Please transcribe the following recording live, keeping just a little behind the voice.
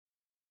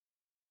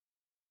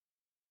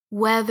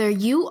Whether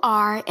you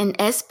are an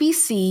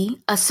SBC,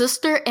 a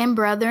sister and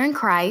brother in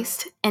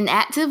Christ, an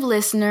active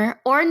listener,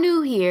 or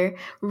new here,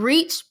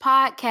 Reach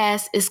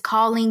Podcast is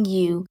calling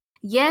you,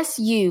 yes,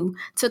 you,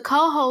 to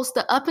co-host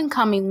the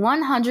up-and-coming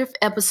 100th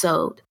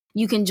episode.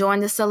 You can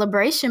join the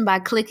celebration by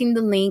clicking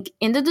the link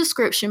in the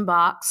description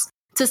box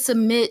to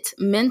submit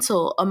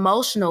mental,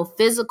 emotional,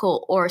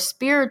 physical, or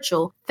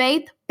spiritual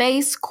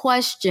faith-based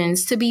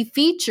questions to be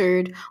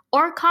featured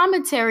or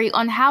commentary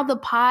on how the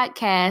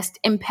podcast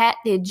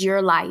impacted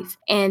your life.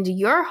 And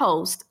your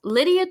host,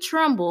 Lydia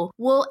Trimble,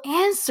 will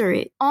answer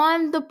it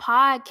on the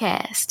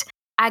podcast.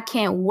 I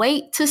can't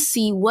wait to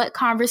see what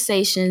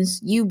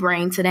conversations you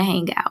bring to the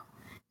hangout.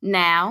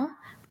 Now,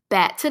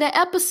 back to the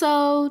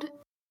episode.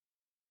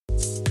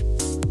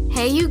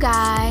 Hey, you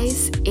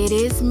guys, it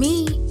is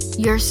me,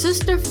 your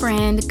sister,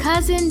 friend,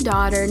 cousin,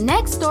 daughter,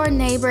 next door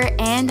neighbor,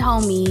 and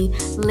homie,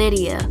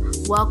 Lydia.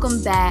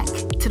 Welcome back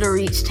to the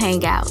Reached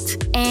Hangout.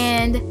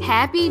 And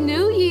Happy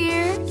New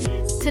Year!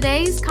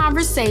 Today's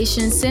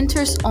conversation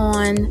centers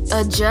on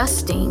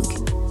adjusting.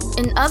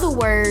 In other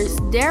words,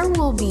 there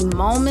will be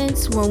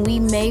moments when we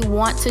may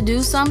want to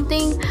do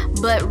something,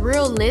 but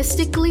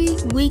realistically,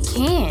 we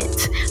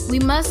can't. We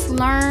must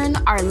learn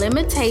our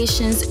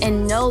limitations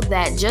and know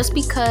that just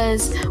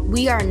because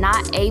we are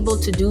not able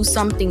to do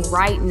something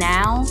right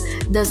now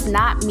does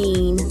not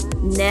mean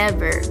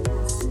never.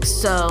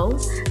 So,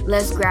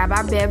 let's grab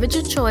our beverage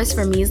of choice.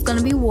 For me, it's going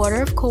to be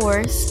water, of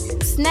course,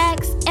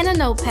 snacks, and a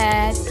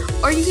notepad.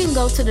 Or you can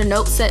go to the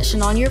note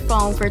section on your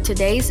phone for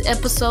today's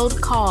episode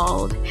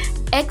called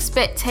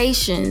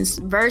Expectations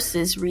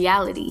versus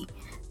Reality.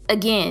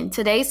 Again,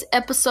 today's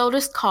episode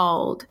is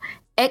called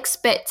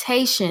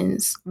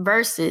Expectations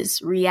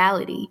versus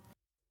Reality.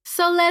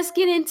 So let's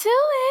get into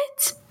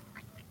it.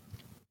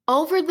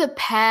 Over the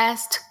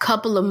past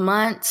couple of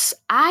months,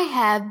 I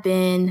have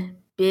been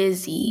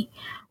busy.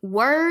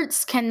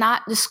 Words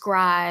cannot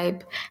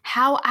describe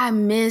how I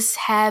miss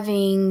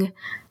having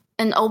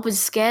an open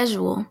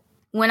schedule.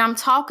 When I'm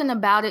talking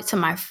about it to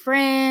my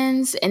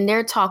friends and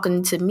they're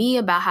talking to me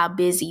about how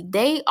busy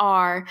they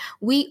are,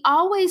 we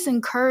always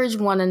encourage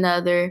one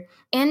another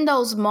in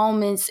those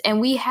moments,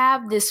 and we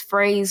have this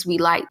phrase we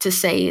like to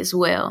say as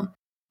well.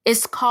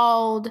 It's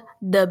called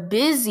the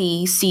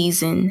busy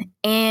season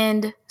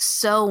and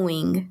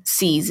sowing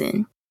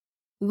season.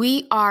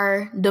 We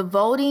are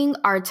devoting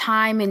our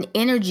time and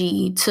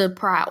energy to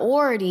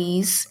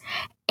priorities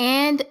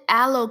and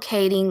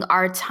allocating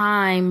our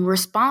time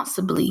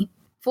responsibly.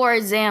 For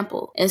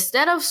example,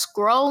 instead of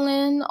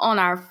scrolling on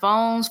our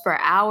phones for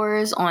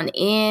hours on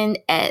end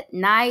at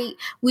night,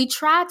 we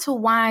try to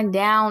wind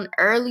down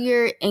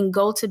earlier and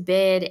go to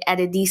bed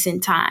at a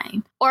decent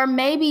time. Or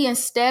maybe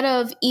instead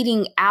of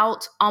eating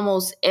out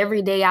almost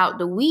every day out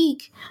the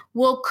week,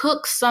 we'll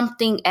cook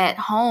something at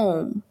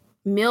home,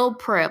 meal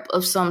prep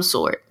of some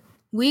sort.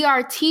 We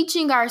are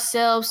teaching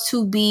ourselves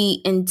to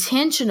be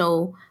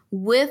intentional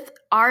with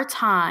our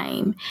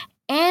time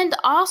and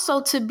also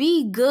to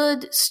be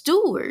good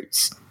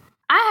stewards.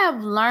 I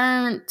have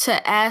learned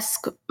to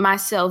ask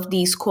myself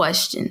these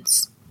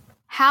questions.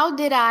 How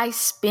did I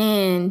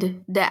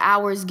spend the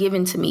hours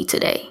given to me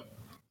today?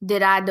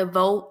 Did I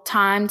devote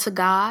time to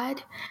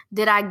God?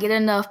 Did I get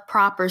enough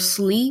proper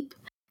sleep?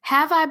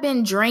 Have I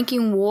been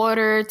drinking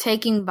water,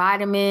 taking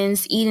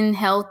vitamins, eating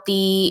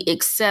healthy,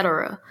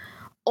 etc.?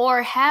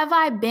 Or have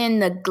I been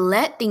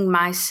neglecting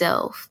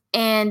myself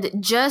and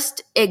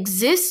just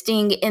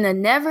existing in a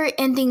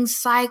never-ending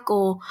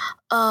cycle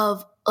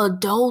of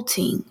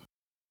adulting?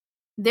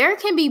 There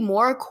can be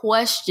more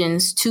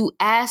questions to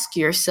ask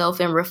yourself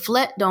and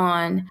reflect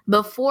on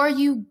before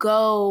you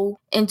go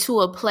into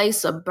a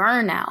place of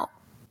burnout.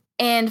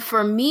 And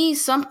for me,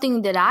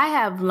 something that I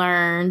have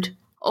learned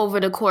over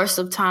the course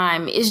of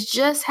time is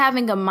just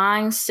having a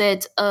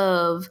mindset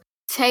of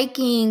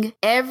taking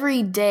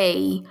every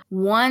day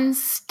one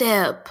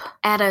step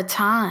at a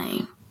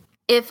time.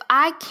 If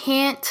I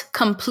can't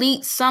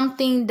complete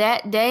something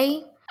that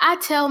day, I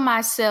tell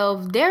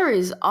myself there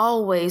is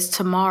always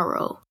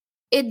tomorrow.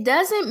 It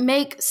doesn't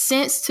make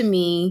sense to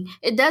me.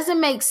 It doesn't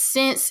make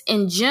sense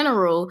in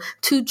general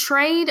to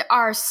trade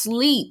our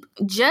sleep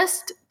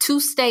just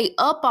to stay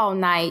up all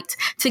night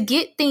to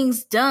get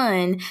things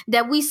done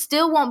that we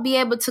still won't be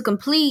able to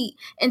complete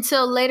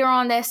until later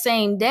on that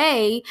same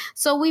day.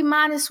 So we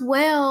might as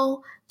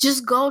well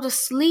just go to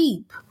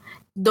sleep.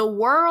 The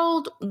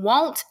world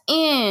won't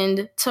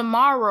end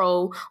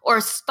tomorrow or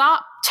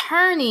stop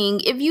turning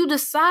if you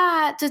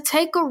decide to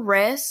take a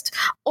rest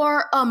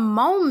or a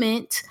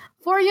moment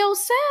for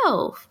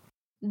yourself.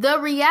 The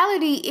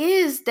reality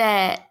is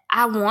that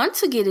I want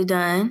to get it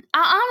done.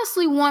 I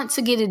honestly want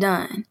to get it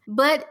done,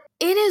 but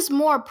it is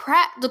more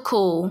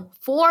practical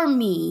for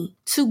me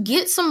to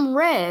get some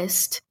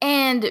rest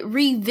and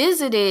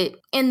revisit it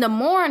in the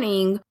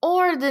morning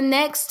or the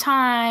next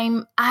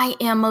time I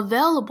am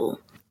available.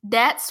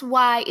 That's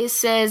why it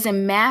says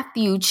in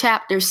Matthew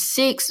chapter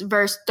 6,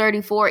 verse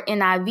 34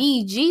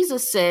 NIV,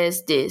 Jesus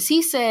says this.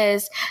 He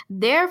says,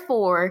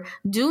 "Therefore,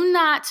 do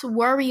not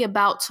worry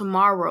about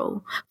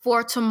tomorrow,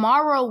 for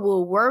tomorrow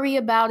will worry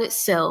about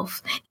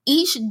itself.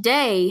 Each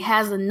day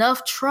has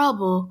enough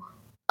trouble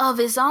of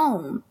its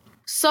own."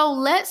 So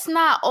let's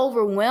not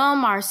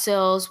overwhelm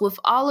ourselves with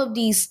all of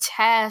these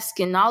tasks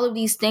and all of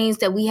these things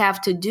that we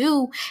have to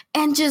do,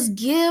 and just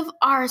give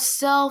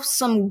ourselves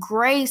some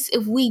grace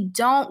if we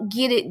don't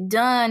get it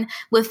done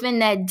within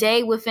that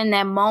day, within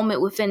that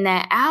moment, within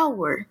that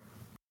hour.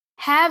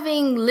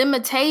 Having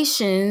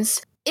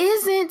limitations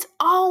isn't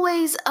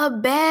always a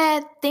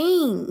bad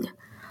thing.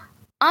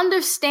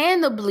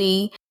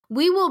 Understandably,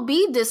 we will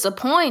be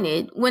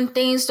disappointed when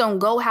things don't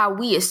go how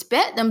we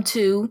expect them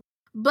to,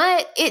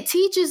 but it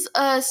teaches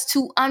us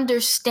to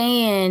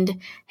understand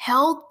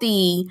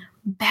healthy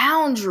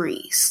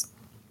boundaries.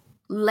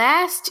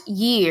 Last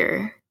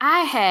year,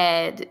 I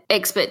had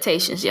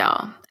expectations,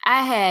 y'all.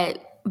 I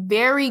had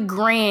very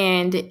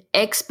grand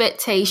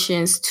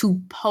expectations to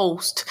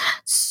post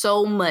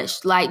so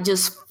much, like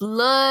just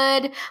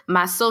flood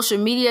my social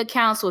media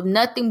accounts with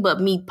nothing but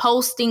me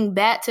posting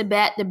back to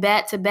back to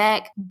back to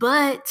back,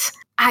 but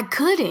I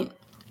couldn't.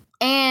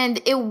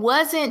 And it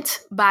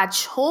wasn't by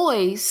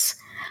choice.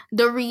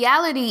 The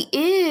reality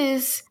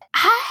is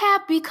I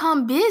have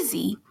become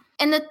busy.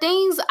 And the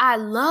things I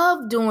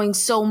love doing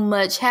so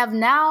much have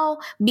now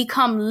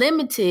become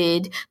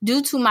limited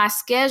due to my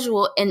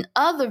schedule and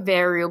other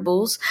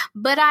variables.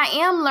 But I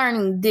am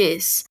learning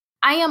this.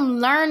 I am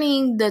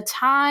learning the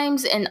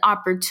times and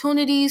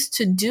opportunities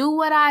to do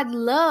what I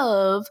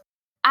love.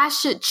 I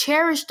should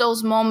cherish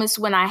those moments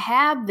when I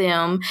have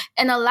them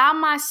and allow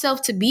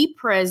myself to be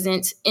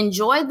present,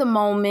 enjoy the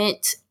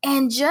moment,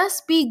 and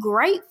just be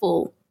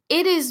grateful.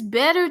 It is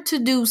better to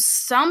do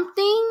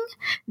something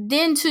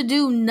than to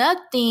do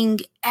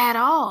nothing at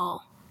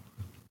all.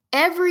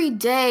 Every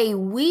day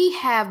we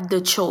have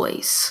the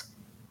choice.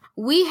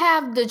 We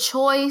have the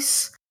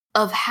choice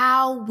of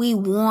how we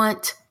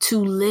want to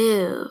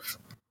live.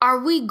 Are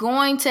we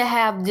going to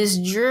have this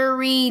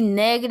dreary,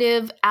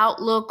 negative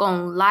outlook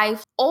on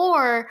life,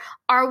 or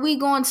are we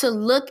going to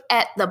look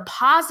at the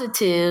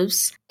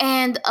positives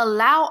and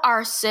allow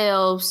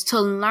ourselves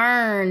to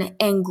learn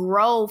and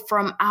grow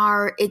from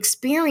our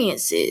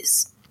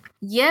experiences?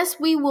 Yes,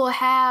 we will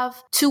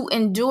have to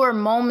endure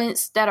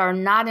moments that are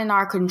not in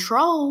our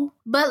control,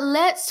 but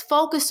let's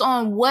focus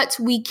on what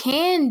we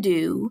can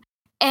do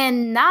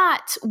and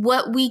not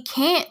what we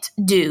can't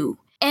do.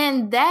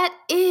 And that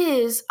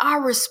is our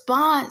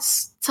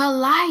response to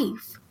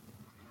life.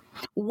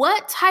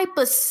 What type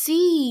of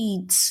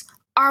seeds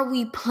are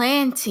we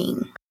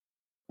planting?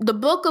 The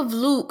book of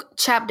Luke,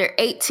 chapter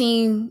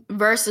 18,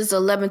 verses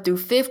 11 through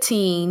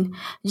 15,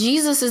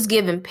 Jesus is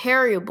giving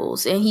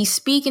parables and he's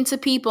speaking to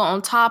people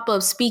on top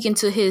of speaking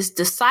to his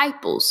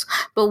disciples.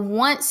 But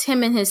once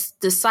him and his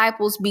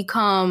disciples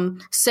become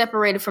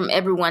separated from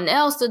everyone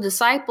else, the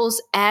disciples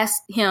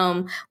ask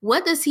him,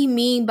 what does he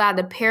mean by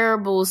the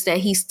parables that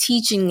he's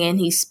teaching and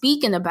he's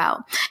speaking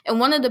about? And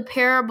one of the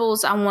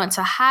parables I want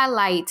to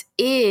highlight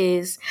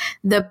is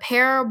the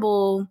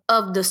parable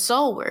of the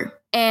sower.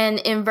 And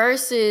in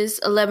verses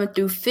 11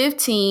 through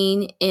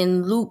 15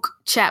 in Luke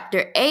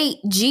chapter 8,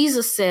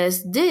 Jesus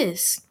says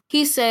this.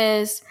 He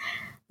says,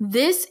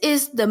 "This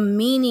is the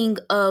meaning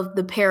of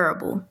the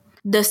parable.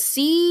 The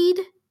seed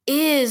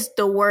is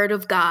the word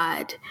of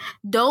God.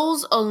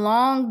 Those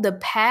along the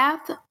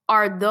path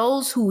are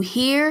those who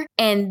hear,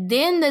 and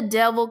then the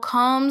devil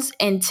comes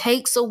and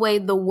takes away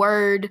the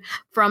word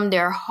from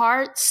their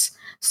hearts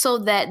so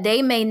that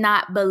they may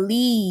not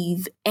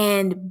believe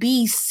and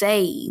be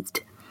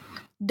saved.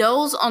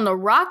 Those on the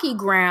rocky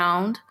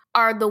ground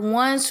are the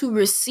ones who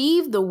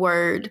receive the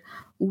word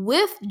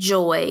with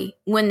joy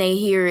when they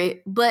hear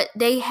it, but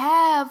they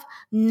have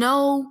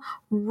no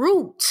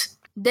root.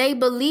 They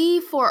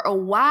believe for a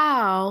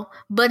while,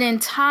 but in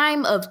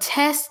time of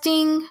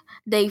testing,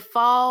 they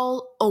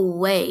fall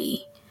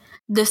away.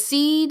 The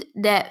seed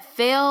that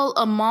fell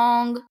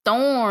among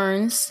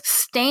thorns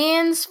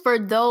stands for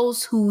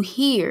those who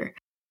hear,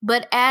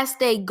 but as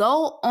they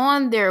go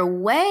on their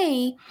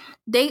way,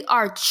 they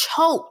are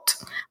choked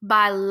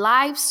by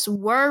life's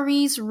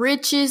worries,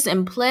 riches,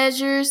 and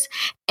pleasures,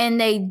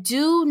 and they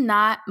do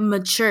not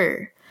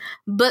mature.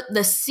 But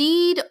the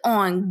seed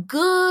on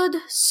good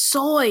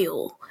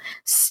soil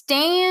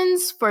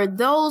stands for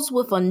those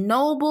with a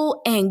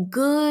noble and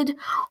good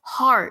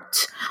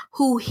heart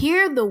who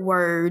hear the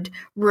word,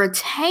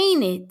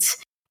 retain it,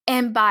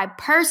 and by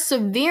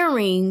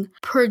persevering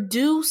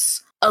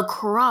produce a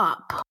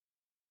crop."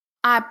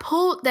 I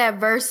pulled that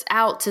verse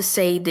out to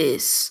say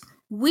this.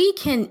 We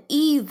can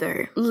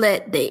either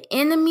let the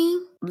enemy,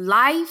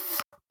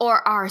 life,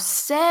 or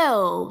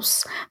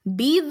ourselves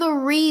be the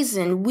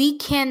reason we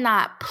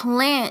cannot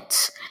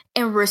plant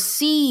and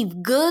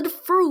receive good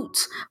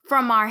fruit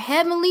from our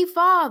Heavenly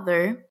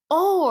Father,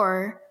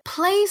 or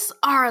place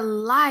our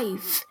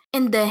life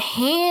in the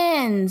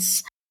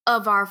hands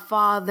of our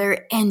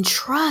Father and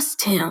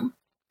trust Him.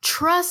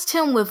 Trust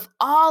him with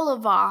all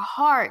of our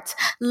hearts.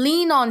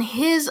 Lean on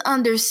his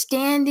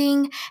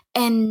understanding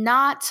and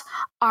not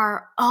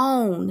our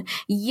own.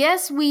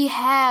 Yes, we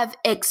have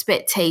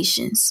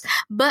expectations,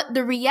 but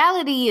the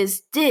reality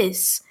is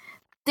this: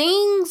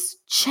 things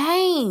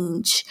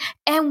change,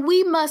 and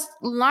we must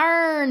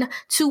learn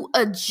to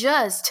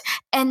adjust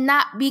and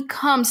not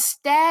become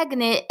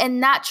stagnant and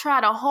not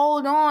try to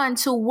hold on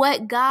to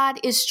what God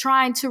is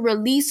trying to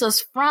release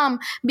us from,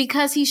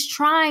 because he's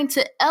trying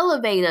to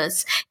elevate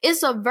us.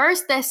 It's a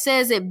verse that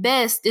says it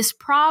best. It's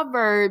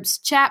Proverbs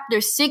chapter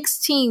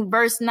 16,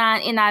 verse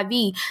 9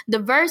 NIV. The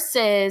verse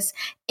says,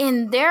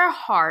 "In their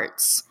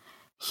hearts,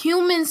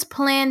 humans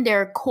plan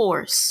their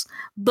course,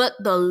 but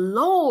the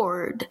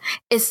Lord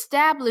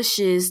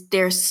establishes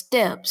their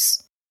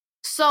steps."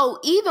 So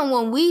even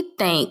when we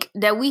think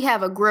that we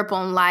have a grip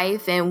on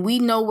life and we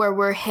know where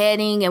we're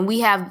heading and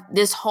we have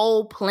this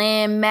whole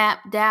plan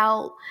mapped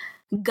out,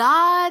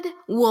 God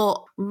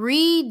will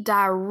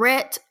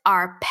redirect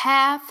our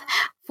path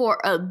for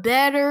a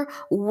better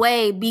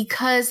way,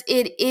 because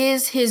it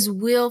is his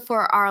will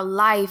for our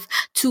life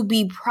to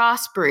be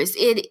prosperous.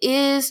 It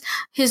is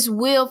his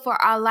will for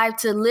our life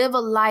to live a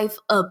life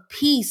of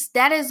peace.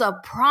 That is a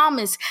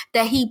promise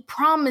that he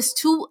promised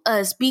to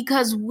us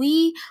because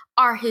we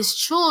are his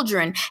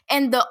children.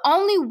 And the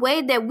only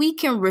way that we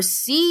can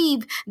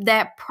receive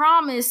that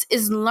promise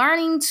is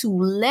learning to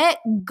let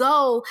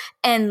go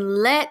and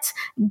let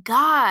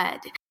God.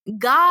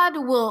 God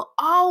will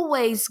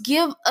always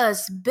give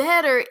us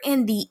better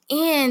in the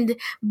end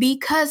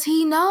because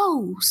he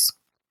knows.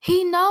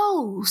 He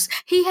knows.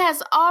 He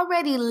has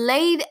already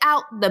laid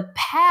out the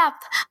path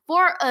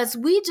for us.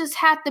 We just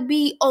have to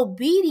be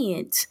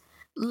obedient.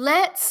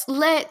 Let's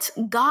let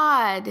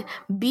God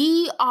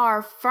be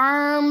our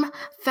firm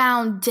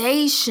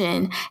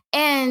foundation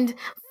and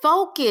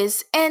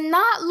focus and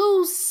not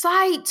lose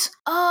sight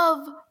of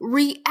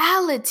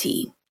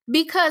reality.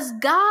 Because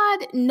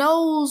God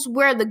knows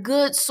where the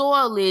good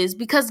soil is,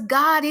 because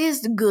God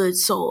is the good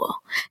soil.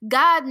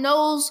 God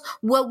knows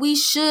what we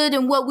should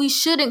and what we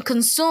shouldn't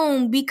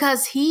consume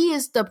because he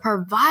is the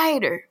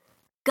provider.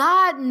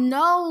 God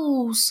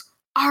knows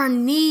our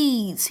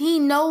needs. He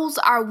knows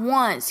our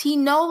wants. He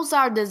knows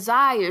our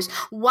desires.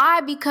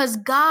 Why? Because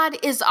God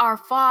is our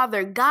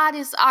Father. God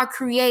is our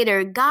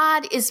Creator.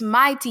 God is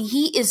mighty.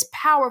 He is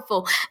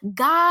powerful.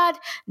 God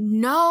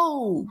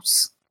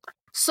knows.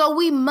 So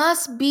we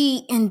must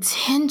be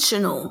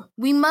intentional.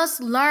 We must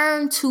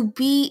learn to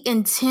be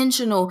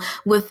intentional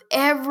with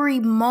every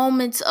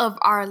moment of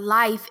our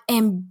life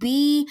and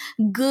be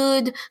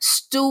good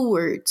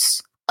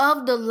stewards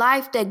of the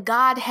life that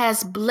God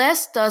has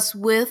blessed us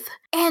with,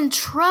 and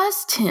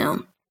trust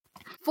him.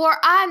 For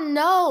I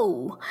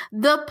know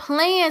the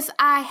plans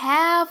I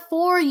have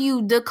for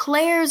you,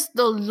 declares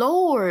the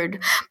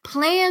Lord,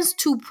 plans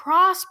to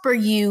prosper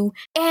you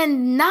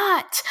and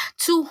not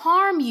to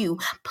harm you,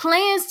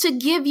 plans to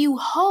give you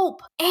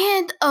hope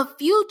and a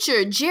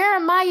future.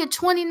 Jeremiah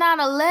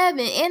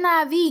 29:11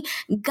 NIV.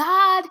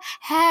 God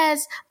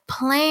has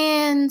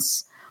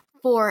plans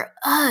for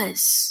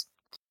us.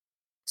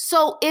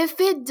 So if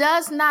it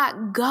does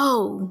not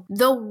go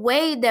the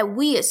way that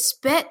we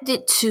expect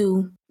it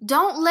to,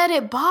 don't let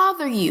it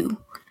bother you.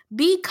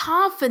 Be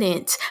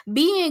confident,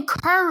 be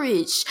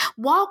encouraged,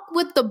 walk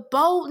with the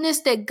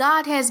boldness that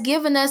God has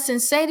given us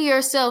and say to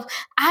yourself,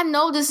 I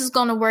know this is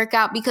going to work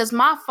out because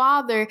my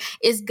Father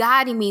is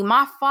guiding me.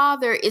 My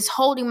Father is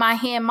holding my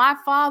hand. My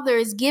Father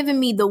is giving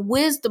me the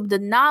wisdom, the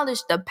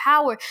knowledge, the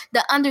power,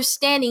 the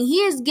understanding.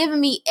 He has given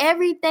me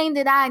everything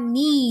that I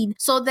need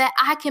so that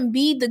I can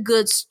be the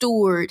good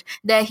steward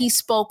that he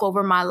spoke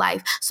over my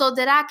life, so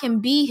that I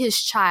can be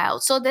his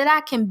child, so that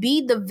I can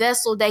be the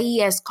vessel that he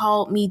has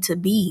called me to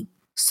be.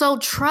 So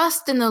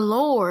trust in the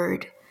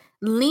Lord.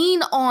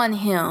 Lean on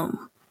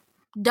him.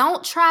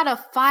 Don't try to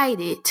fight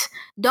it.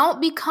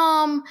 Don't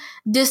become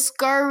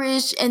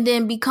discouraged and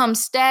then become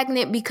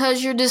stagnant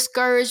because you're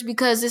discouraged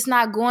because it's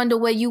not going the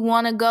way you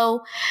want to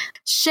go.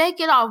 Shake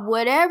it off.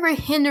 Whatever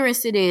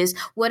hindrance it is,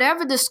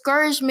 whatever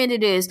discouragement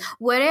it is,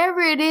 whatever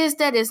it is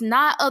that is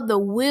not of the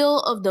will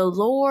of the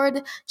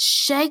Lord,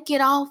 shake it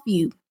off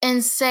you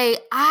and say,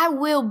 I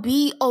will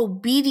be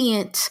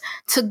obedient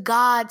to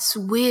God's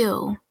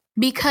will.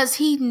 Because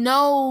he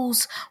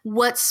knows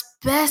what's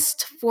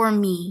best for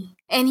me.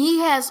 And he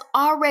has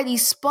already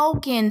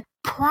spoken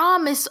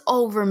promise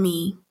over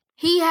me.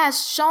 He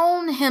has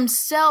shown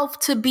himself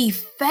to be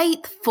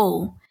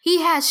faithful. He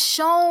has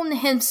shown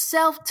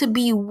himself to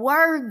be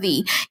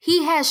worthy.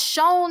 He has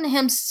shown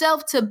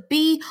himself to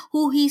be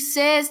who he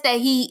says that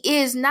he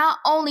is. Not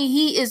only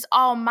he is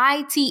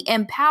almighty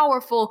and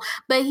powerful,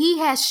 but he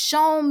has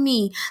shown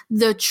me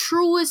the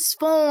truest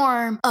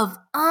form of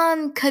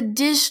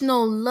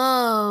unconditional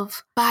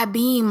love by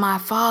being my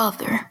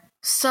Father.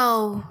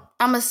 So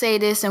I'm going to say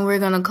this and we're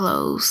going to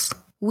close.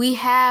 We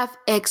have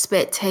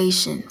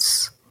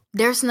expectations.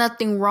 There's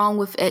nothing wrong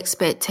with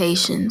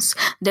expectations.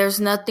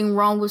 There's nothing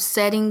wrong with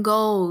setting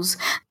goals,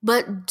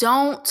 but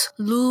don't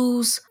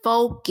lose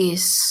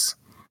focus.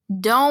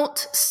 Don't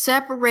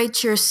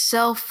separate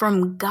yourself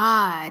from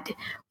God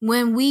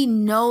when we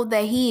know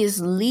that He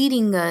is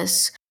leading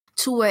us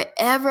to an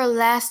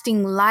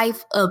everlasting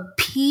life of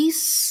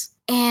peace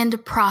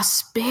and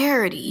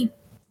prosperity.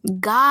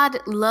 God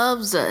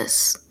loves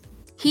us.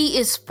 He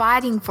is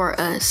fighting for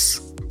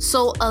us.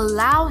 So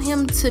allow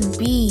Him to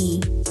be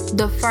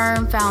the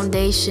firm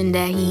foundation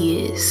that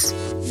He is.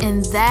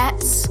 And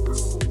that's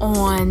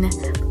on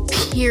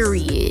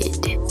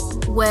period.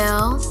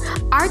 Well,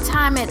 our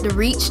time at the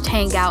Reached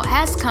Hangout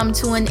has come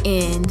to an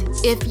end.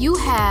 If you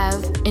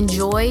have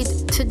enjoyed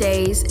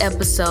today's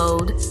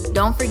episode,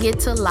 don't forget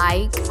to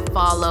like,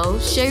 follow,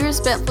 share your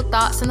respectful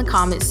thoughts in the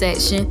comment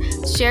section,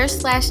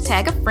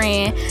 share/tag a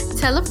friend,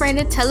 tell a friend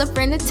to tell a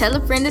friend to tell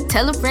a friend to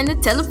tell a friend to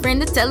tell a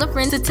friend to tell a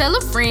friend to tell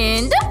a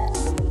friend.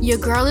 Your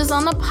girl is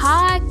on the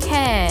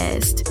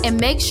podcast. And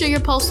make sure your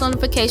post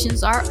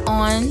notifications are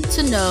on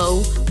to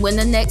know when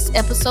the next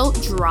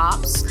episode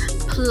drops.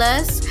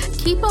 Plus,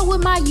 keep up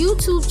with my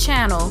YouTube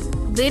channel,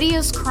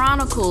 Lydia's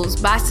Chronicles,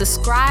 by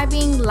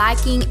subscribing,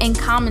 liking, and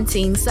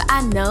commenting so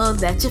I know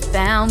that you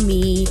found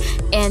me.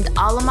 And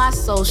all of my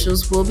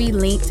socials will be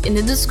linked in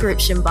the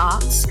description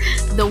box.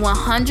 The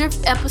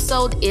 100th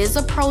episode is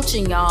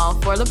approaching, y'all,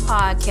 for the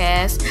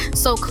podcast.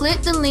 So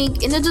click the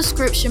link in the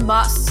description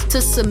box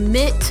to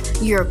submit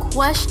your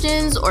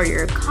questions or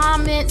your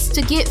comments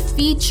to get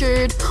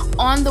featured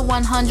on the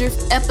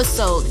 100th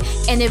episode.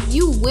 And if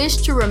you wish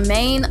to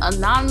remain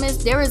anonymous,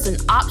 there is an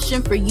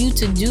option for you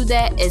to do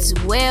that as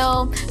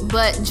well.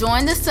 But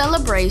join the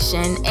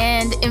celebration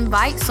and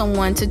invite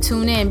someone to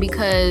tune in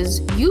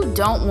because you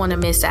don't want to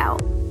miss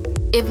out.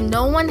 If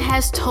no one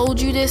has told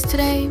you this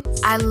today,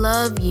 I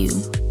love you.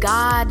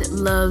 God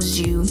loves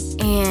you.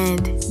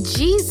 And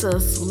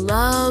Jesus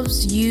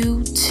loves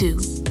you too.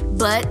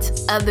 But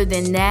other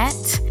than that,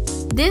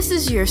 this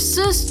is your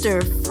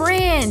sister,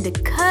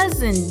 friend,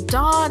 cousin,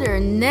 daughter,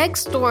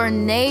 next door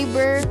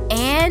neighbor,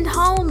 and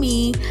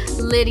homie,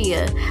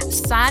 Lydia,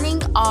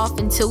 signing off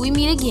until we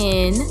meet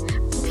again.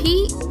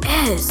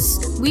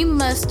 P.S. We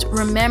must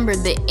remember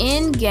the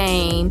end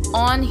game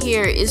on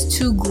here is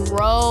to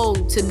grow,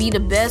 to be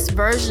the best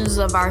versions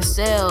of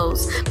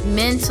ourselves,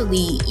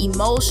 mentally,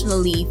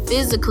 emotionally,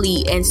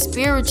 physically, and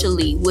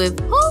spiritually with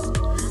who?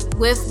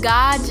 With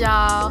God,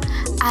 y'all.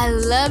 I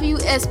love you,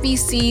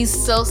 SBCs,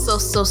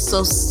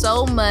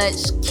 so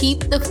much.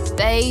 Keep the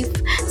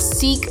faith,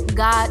 seek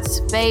God's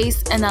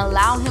face, and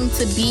allow Him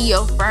to be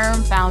your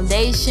firm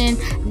foundation,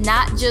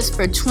 not just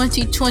for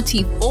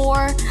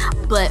 2024,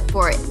 but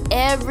for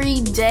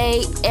every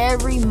day,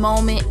 every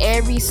moment,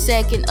 every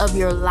second of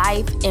your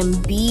life.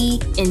 And be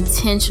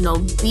intentional.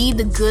 Be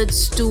the good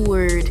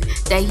steward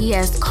that He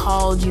has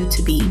called you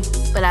to be.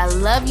 But I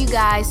love you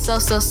guys so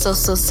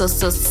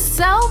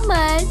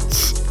much.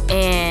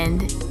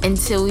 And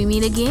until we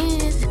meet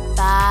again,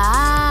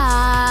 bye.